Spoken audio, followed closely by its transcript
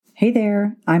Hey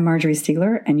there, I'm Marjorie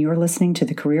Stiegler, and you're listening to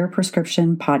the Career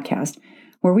Prescription Podcast,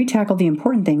 where we tackle the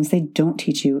important things they don't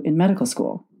teach you in medical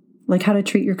school, like how to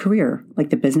treat your career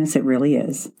like the business it really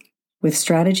is, with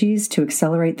strategies to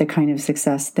accelerate the kind of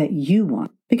success that you want,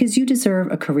 because you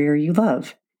deserve a career you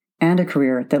love, and a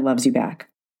career that loves you back.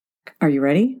 Are you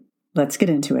ready? Let's get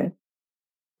into it.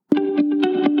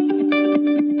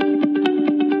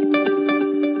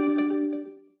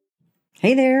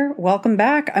 Hey there, welcome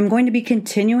back. I'm going to be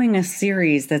continuing a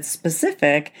series that's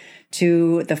specific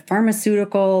to the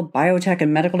pharmaceutical, biotech,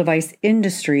 and medical device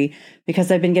industry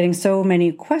because I've been getting so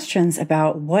many questions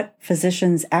about what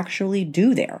physicians actually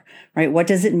do there, right? What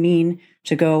does it mean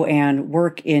to go and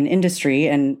work in industry?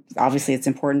 And obviously it's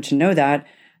important to know that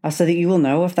so that you will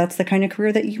know if that's the kind of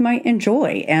career that you might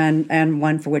enjoy and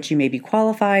one for which you may be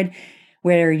qualified,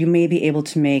 where you may be able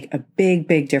to make a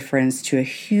big difference to a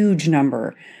huge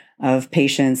number of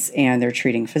patients and their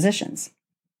treating physicians.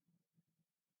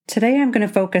 Today, I'm going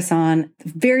to focus on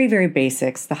very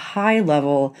basics, the high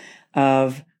level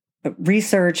of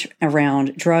research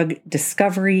around drug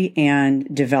discovery and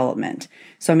development.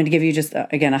 So I'm going to give you just,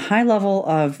 again, a high level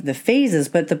of the phases,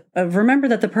 but remember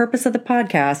that the purpose of the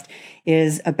podcast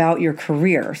is about your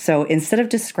career. So instead of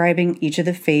describing each of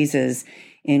the phases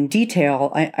in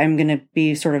detail, I'm going to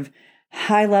be sort of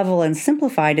high level and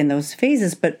simplified in those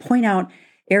phases, but point out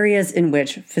areas in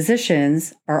which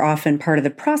physicians are often part of the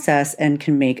process and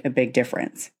can make a big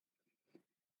difference.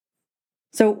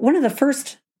 So one of the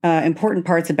first important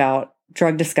parts about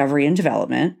drug discovery and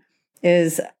development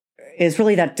is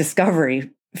really that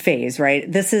discovery phase,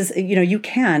 right? This is, you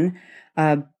can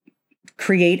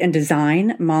create and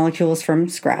design molecules from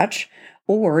scratch,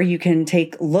 or you can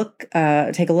take a look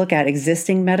at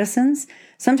existing medicines,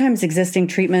 sometimes existing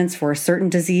treatments for a certain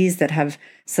disease that have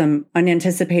some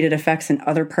unanticipated effects in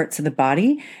other parts of the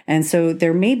body. And so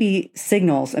there may be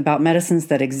signals about medicines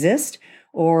that exist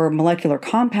or molecular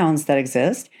compounds that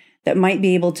exist that might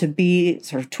be able to be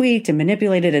sort of tweaked and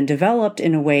manipulated and developed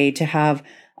in a way to have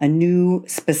a new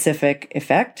specific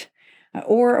effect.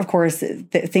 Or, of course,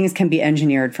 things can be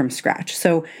engineered from scratch.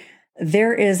 So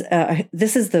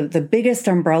this is the biggest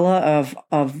umbrella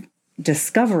of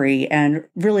discovery, and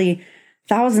really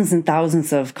thousands and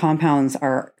thousands of compounds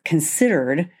are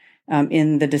considered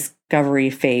in the discovery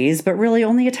phase, but really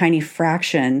only a tiny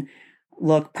fraction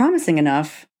look promising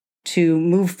enough to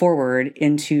move forward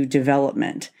into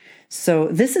development. So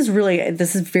this is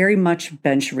very much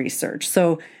bench research.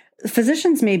 So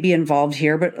physicians may be involved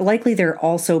here, but likely they're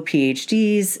also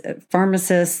PhDs,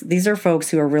 pharmacists. These are folks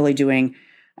who are really doing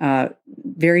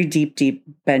very deep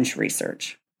bench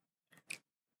research.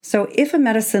 So if a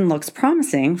medicine looks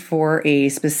promising for a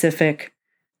specific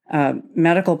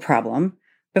medical problem,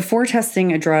 before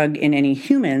testing a drug in any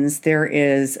humans, there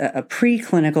is a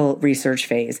preclinical research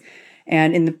phase.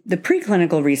 And in the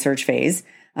preclinical research phase,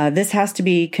 this has to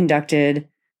be conducted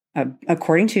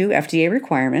according to FDA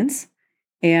requirements.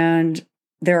 And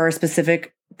there are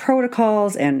specific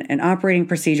protocols and operating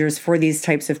procedures for these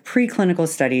types of preclinical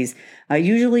studies,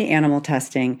 usually animal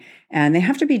testing, and they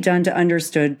have to be done to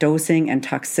understood dosing and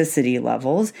toxicity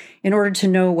levels in order to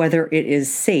know whether it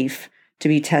is safe to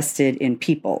be tested in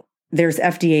people. There's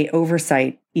FDA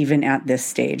oversight even at this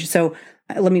stage. So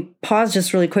let me pause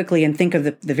just really quickly and think of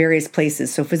the various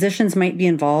places. So physicians might be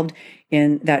involved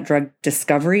in that drug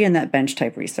discovery and that bench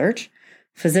type research.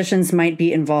 Physicians might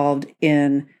be involved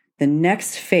in the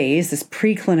next phase, this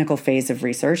preclinical phase of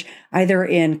research, either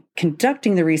in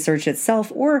conducting the research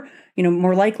itself or,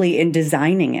 more likely in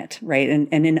designing it, right? And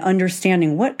in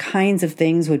understanding what kinds of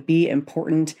things would be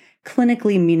important,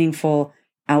 clinically meaningful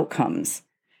outcomes.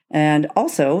 And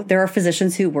also, there are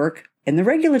physicians who work in the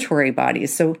regulatory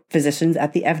bodies. So physicians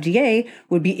at the FDA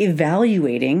would be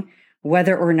evaluating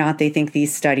whether or not they think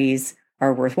these studies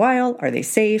are worthwhile? Are they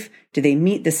safe? Do they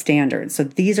meet the standards? So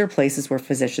these are places where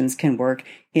physicians can work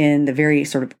in the very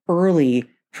sort of early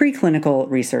preclinical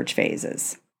research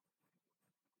phases.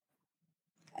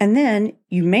 And then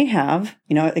you may have,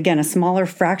 again, a smaller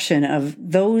fraction of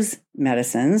those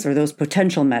medicines or those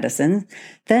potential medicines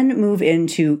then move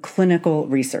into clinical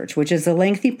research, which is a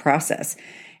lengthy process.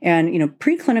 And,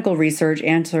 preclinical research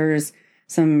answers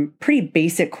some pretty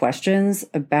basic questions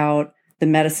about the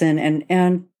medicine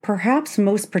and perhaps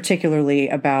most particularly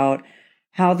about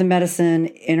how the medicine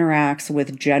interacts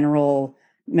with general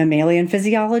mammalian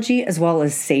physiology as well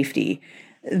as safety.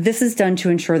 This is done to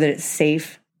ensure that it's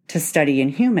safe to study in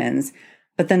humans,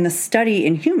 but then the study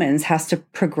in humans has to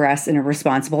progress in a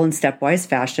responsible and stepwise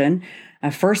fashion,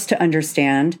 first to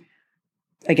understand,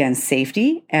 again,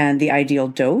 safety and the ideal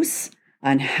dose,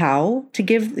 on how to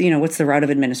give, what's the route of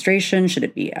administration? Should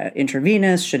it be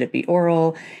intravenous? Should it be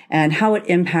oral? And how it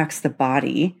impacts the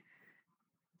body.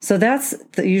 So that's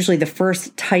usually the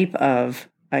first type of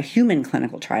a human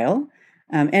clinical trial.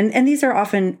 And these are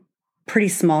often pretty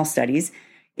small studies.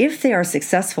 If they are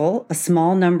successful, a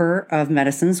small number of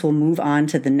medicines will move on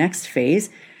to the next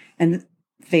phase. And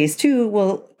phase 2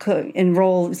 will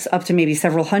enroll up to maybe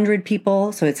several hundred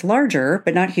people. So it's larger,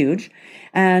 but not huge.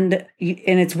 And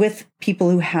it's with people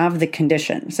who have the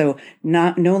condition. So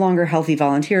no longer healthy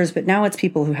volunteers, but now it's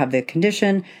people who have the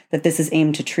condition that this is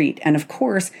aimed to treat. And of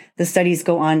course, the studies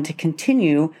go on to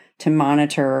continue to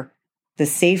monitor the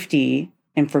safety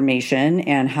information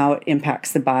and how it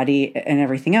impacts the body and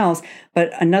everything else.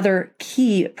 But another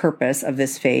key purpose of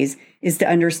this phase is to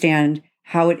understand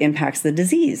how it impacts the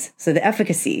disease, so the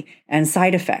efficacy and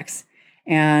side effects.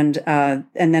 And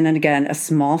then again, a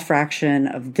small fraction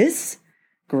of this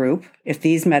group, if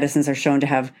these medicines are shown to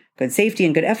have good safety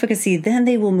and good efficacy, then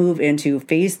they will move into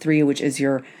phase 3, which is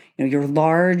your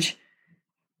large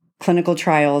clinical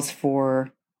trials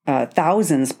for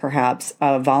thousands, perhaps,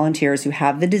 of volunteers who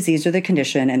have the disease or the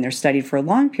condition, and they're studied for a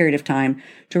long period of time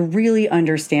to really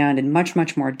understand in much,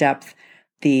 much more depth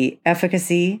the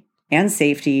efficacy and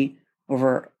safety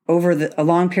over a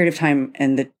long period of time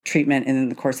in the treatment and in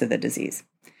the course of the disease.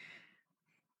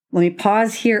 Let me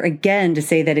pause here again to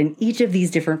say that in each of these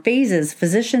different phases,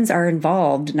 physicians are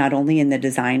involved not only in the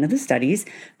design of the studies,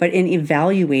 but in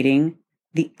evaluating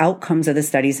the outcomes of the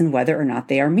studies and whether or not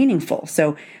they are meaningful.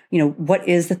 So, what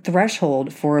is the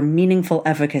threshold for a meaningful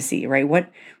efficacy, right?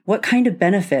 What kind of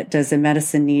benefit does a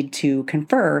medicine need to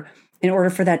confer in order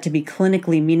for that to be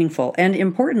clinically meaningful? And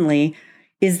importantly,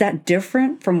 is that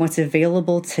different from what's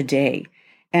available today?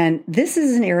 And this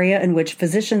is an area in which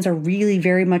physicians are really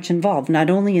very much involved, not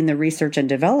only in the research and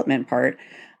development part,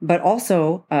 but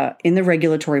also in the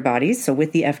regulatory bodies, so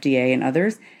with the FDA and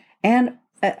others, and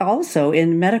also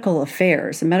in medical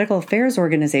affairs. Medical affairs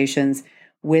organizations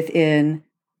within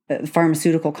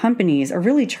pharmaceutical companies are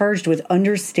really charged with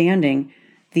understanding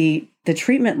the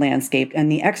treatment landscape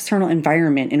and the external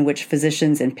environment in which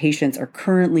physicians and patients are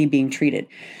currently being treated.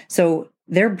 So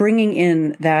they're bringing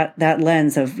in that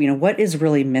lens of, what is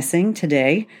really missing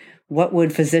today? What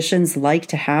would physicians like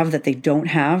to have that they don't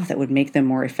have that would make them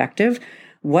more effective?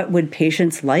 What would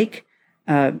patients like?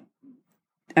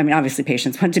 Obviously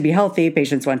patients want to be healthy,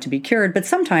 patients want to be cured, but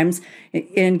sometimes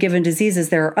in given diseases,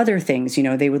 there are other things.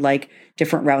 They would like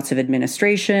different routes of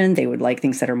administration. They would like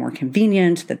things that are more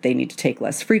convenient, that they need to take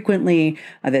less frequently,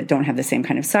 that don't have the same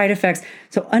kind of side effects.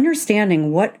 So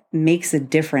understanding what makes a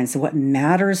difference, what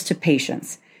matters to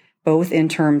patients, both in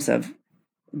terms of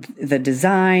the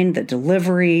design, the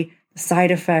delivery, the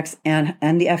side effects, and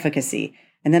the efficacy,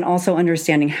 and then also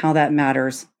understanding how that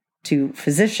matters to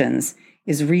physicians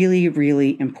is really,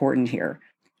 really important here.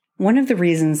 One of the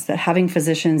reasons that having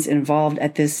physicians involved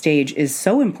at this stage is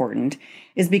so important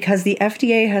is because the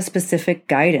FDA has specific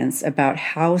guidance about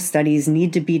how studies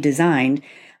need to be designed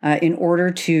in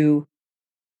order to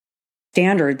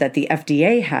standard that the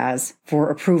FDA has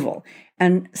for approval.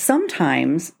 And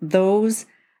sometimes those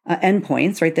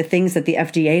endpoints, right, the things that the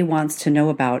FDA wants to know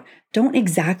about, don't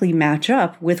exactly match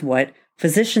up with what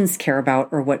physicians care about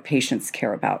or what patients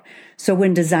care about. So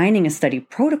when designing a study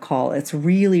protocol, it's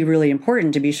really, really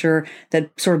important to be sure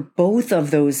that sort of both of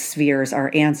those spheres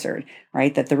are answered,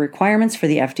 right? That the requirements for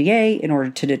the FDA in order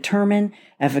to determine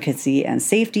efficacy and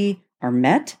safety are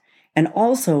met, and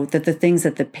also that the things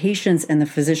that the patients and the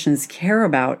physicians care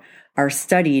about are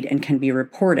studied and can be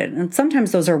reported. And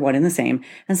sometimes those are one and the same,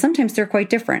 and sometimes they're quite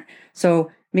different.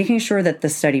 So making sure that the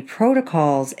study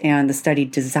protocols and the study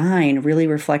design really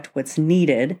reflect what's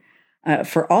needed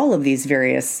for all of these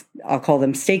various, I'll call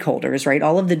them stakeholders, right?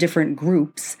 All of the different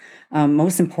groups,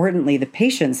 most importantly, the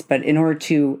patients, but in order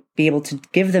to be able to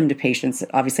give them to patients, it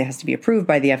obviously has to be approved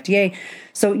by the FDA.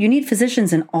 So you need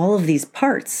physicians in all of these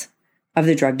parts of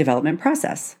the drug development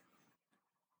process.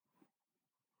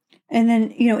 And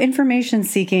then, information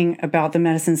seeking about the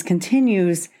medicines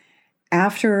continues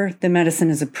after the medicine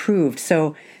is approved.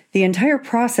 So the entire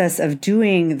process of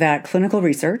doing that clinical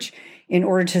research in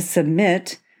order to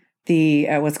submit the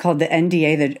what's called the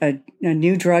NDA, a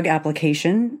new drug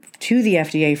application to the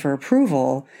FDA for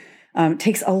approval,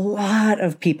 takes a lot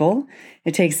of people.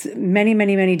 It takes many,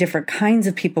 many, many different kinds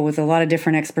of people with a lot of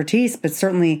different expertise, but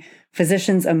certainly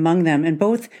physicians among them, and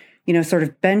both sort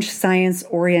of bench science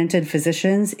oriented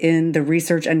physicians in the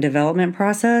research and development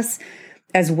process,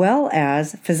 as well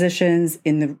as physicians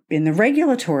in the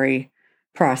regulatory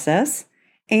process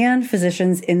and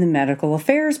physicians in the medical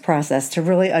affairs process to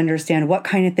really understand what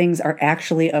kind of things are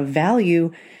actually of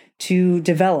value to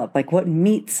develop, like what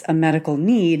meets a medical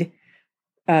need,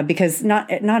 because not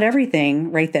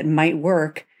everything, right, that might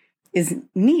work is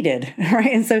needed,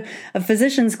 right? And so a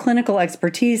physician's clinical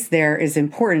expertise there is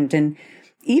important. And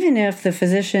even if the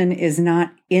physician is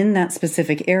not in that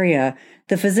specific area,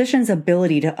 the physician's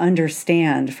ability to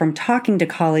understand from talking to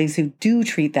colleagues who do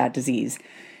treat that disease,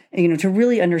 to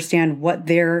really understand what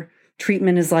their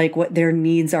treatment is like, what their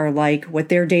needs are like, what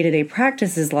their day-to-day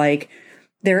practice is like,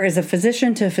 there is a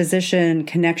physician to physician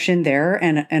connection there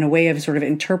and a way of sort of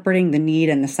interpreting the need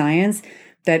and the science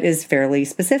that is fairly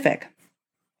specific.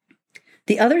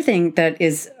 The other thing that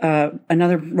is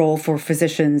another role for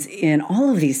physicians in all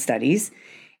of these studies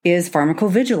is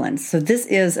pharmacovigilance. So this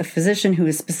is a physician who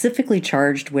is specifically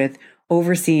charged with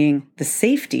overseeing the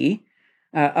safety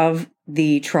of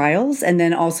the trials, and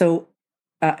then also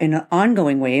in an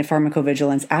ongoing way in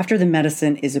pharmacovigilance after the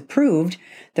medicine is approved.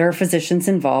 There are physicians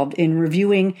involved in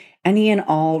reviewing any and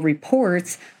all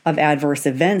reports of adverse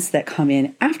events that come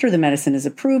in after the medicine is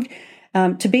approved,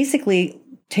 to basically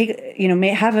may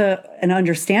have an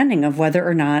understanding of whether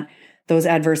or not those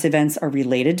adverse events are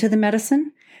related to the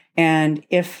medicine. And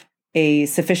if a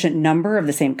sufficient number of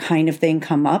the same kind of thing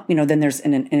come up, then there's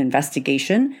an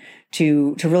investigation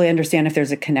to really understand if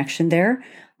there's a connection there.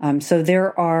 So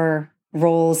there are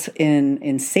roles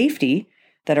in safety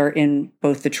that are in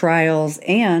both the trials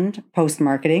and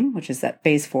post-marketing, which is that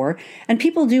phase 4. And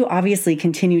people do obviously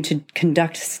continue to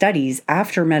conduct studies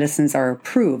after medicines are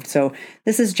approved. So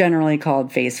this is generally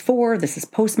called phase 4. This is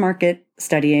post-market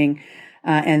studying.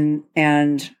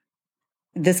 And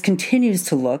this continues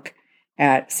to look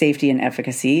at safety and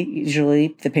efficacy.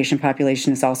 Usually the patient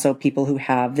population is also people who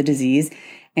have the disease,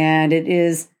 and it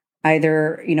is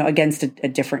either, against a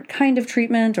different kind of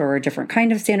treatment or a different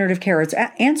kind of standard of care. It's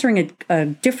answering a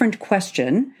different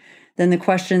question than the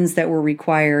questions that were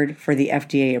required for the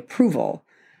FDA approval.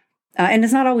 And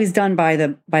it's not always done by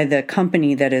the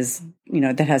company that is,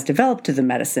 that has developed the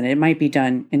medicine. It might be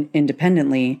done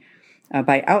independently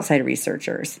by outside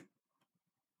researchers.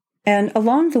 And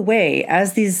along the way,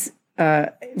 as these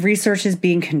research is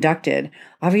being conducted,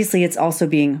 obviously it's also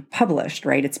being published,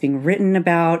 right? It's being written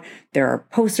about. There are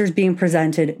posters being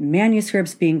presented,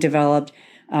 manuscripts being developed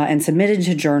and submitted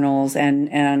to journals,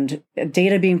 and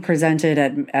data being presented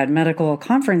at medical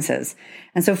conferences.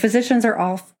 And so physicians are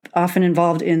often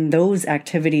involved in those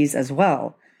activities as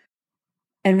well.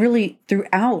 And really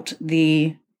throughout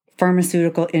the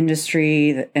pharmaceutical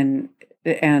industry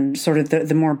and sort of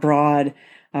the more broad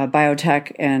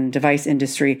biotech and device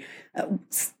industry,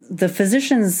 the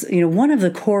physicians, one of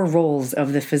the core roles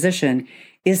of the physician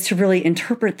is to really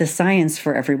interpret the science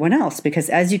for everyone else. Because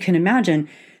as you can imagine,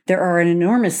 there are an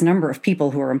enormous number of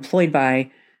people who are employed by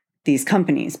these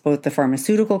companies, both the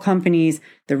pharmaceutical companies,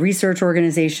 the research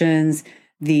organizations,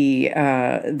 the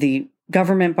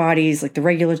government bodies, like the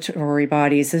regulatory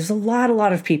bodies. There's a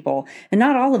lot of people, and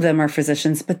not all of them are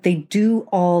physicians, but they do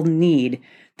all need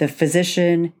the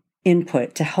physician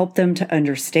input to help them to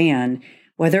understand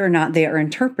whether or not they are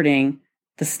interpreting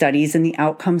the studies and the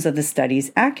outcomes of the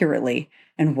studies accurately,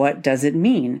 and what does it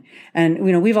mean. And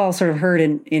we've all sort of heard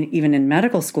even in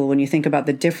medical school, when you think about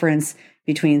the difference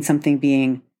between something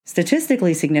being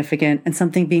statistically significant and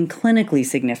something being clinically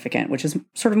significant, which is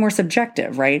sort of more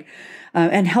subjective, right?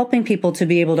 And helping people to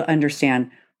be able to understand,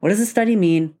 what does the study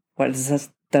mean? What does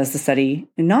the study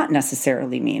not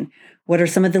necessarily mean? What are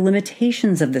some of the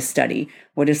limitations of the study?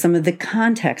 What is some of the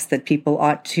context that people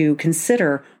ought to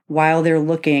consider while they're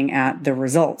looking at the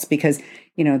results? Because,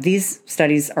 these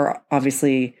studies are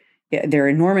obviously, they're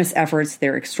enormous efforts.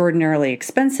 They're extraordinarily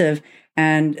expensive,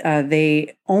 and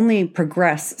they only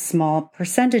progress small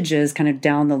percentages kind of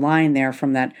down the line there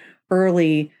from that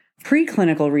early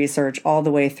preclinical research all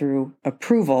the way through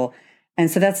approval.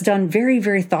 And so that's done very,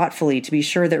 very thoughtfully to be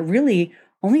sure that really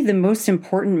only the most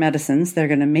important medicines that are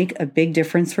going to make a big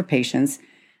difference for patients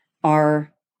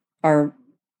are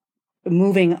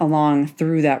moving along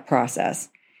through that process.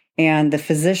 And the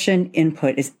physician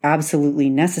input is absolutely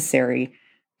necessary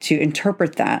to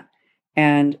interpret that.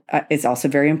 And it's also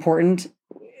very important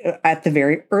at the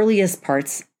very earliest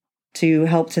parts to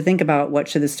help to think about what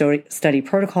should the study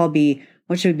protocol be,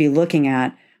 what should we be looking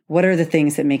at, what are the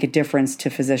things that make a difference to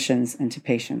physicians and to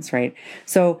patients, right?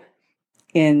 So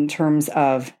in terms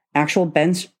of actual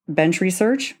bench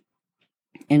research,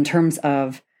 in terms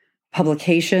of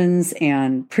publications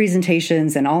and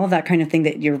presentations and all of that kind of thing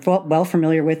that you're well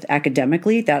familiar with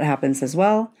academically, that happens as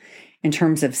well. In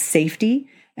terms of safety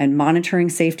and monitoring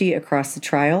safety across the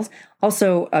trials,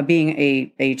 also being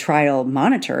a trial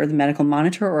monitor, the medical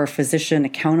monitor or a physician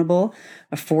accountable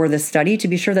for the study to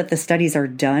be sure that the studies are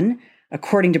done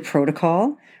according to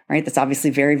protocol, right? That's obviously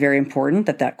very, very important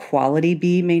that quality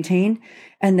be maintained.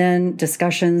 And then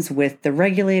discussions with the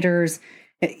regulators,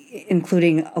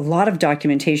 including a lot of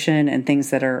documentation and things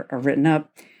that are written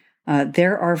up.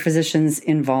 There are physicians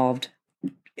involved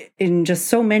in just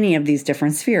so many of these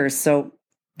different spheres. So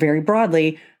very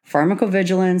broadly,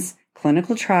 pharmacovigilance,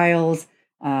 clinical trials,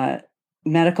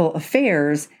 medical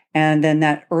affairs, and then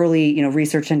that early,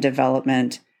 research and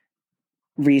development,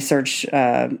 research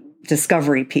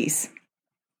discovery piece.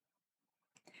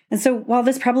 And so while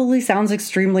this probably sounds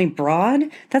extremely broad,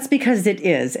 that's because it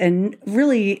is. And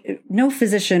really, no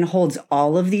physician holds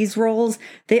all of these roles.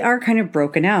 They are kind of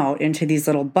broken out into these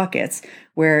little buckets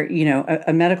where,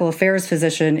 a medical affairs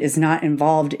physician is not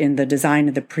involved in the design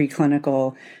of the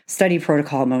preclinical study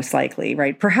protocol, most likely,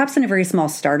 right? Perhaps in a very small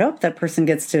startup, that person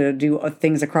gets to do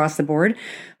things across the board.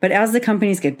 But as the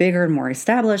companies get bigger and more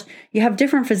established, you have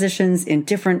different physicians in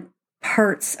different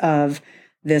parts of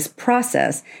this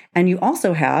process. And you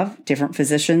also have different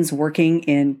physicians working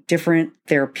in different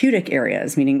therapeutic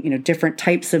areas, meaning, different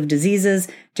types of diseases,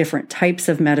 different types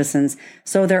of medicines.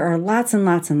 So there are lots and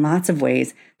lots and lots of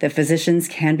ways that physicians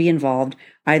can be involved,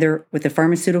 either with the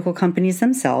pharmaceutical companies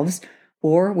themselves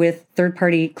or with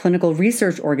third-party clinical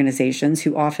research organizations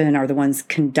who often are the ones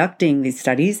conducting these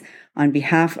studies on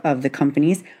behalf of the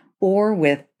companies, or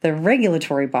with the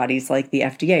regulatory bodies like the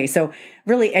FDA. So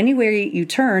really anywhere you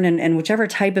turn and whichever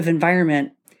type of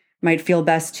environment might feel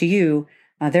best to you,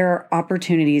 there are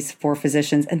opportunities for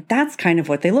physicians, and that's kind of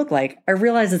what they look like. I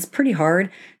realize it's pretty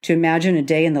hard to imagine a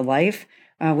day in the life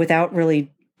without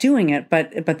really doing it,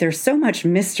 but there's so much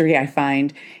mystery I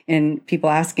find in people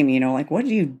asking me, what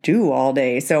do you do all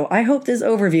day? So I hope this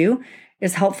overview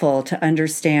is helpful to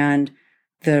understand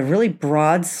the really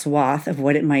broad swath of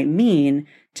what it might mean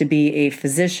to be a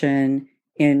physician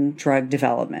in drug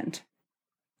development.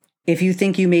 If you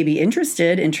think you may be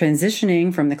interested in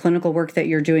transitioning from the clinical work that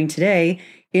you're doing today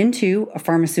into a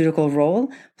pharmaceutical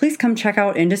role, please come check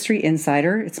out Industry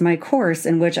Insider. It's my course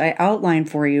in which I outline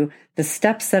for you the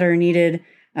steps that are needed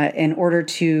in order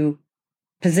to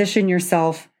position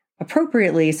yourself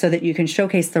appropriately so that you can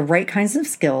showcase the right kinds of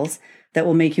skills that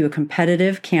will make you a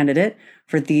competitive candidate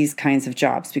for these kinds of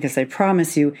jobs. Because I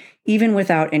promise you, even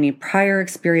without any prior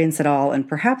experience at all, and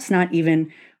perhaps not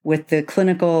even with the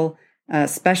clinical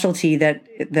specialty that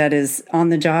is on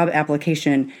the job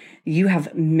application, you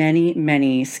have many,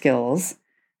 many skills,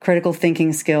 critical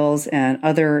thinking skills, and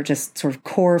other just sort of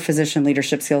core physician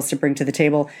leadership skills to bring to the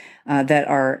table that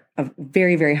are of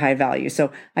very, very high value.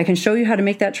 So I can show you how to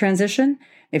make that transition.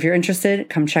 If you're interested,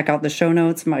 come check out the show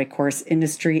notes, my course,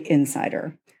 Industry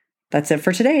Insider. That's it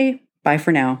for today. Bye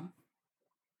for now.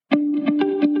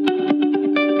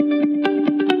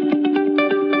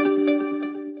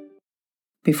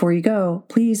 Before you go,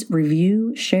 please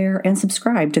review, share, and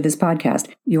subscribe to this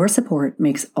podcast. Your support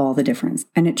makes all the difference,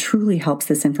 and it truly helps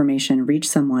this information reach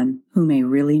someone who may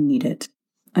really need it.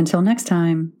 Until next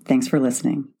time, thanks for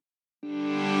listening.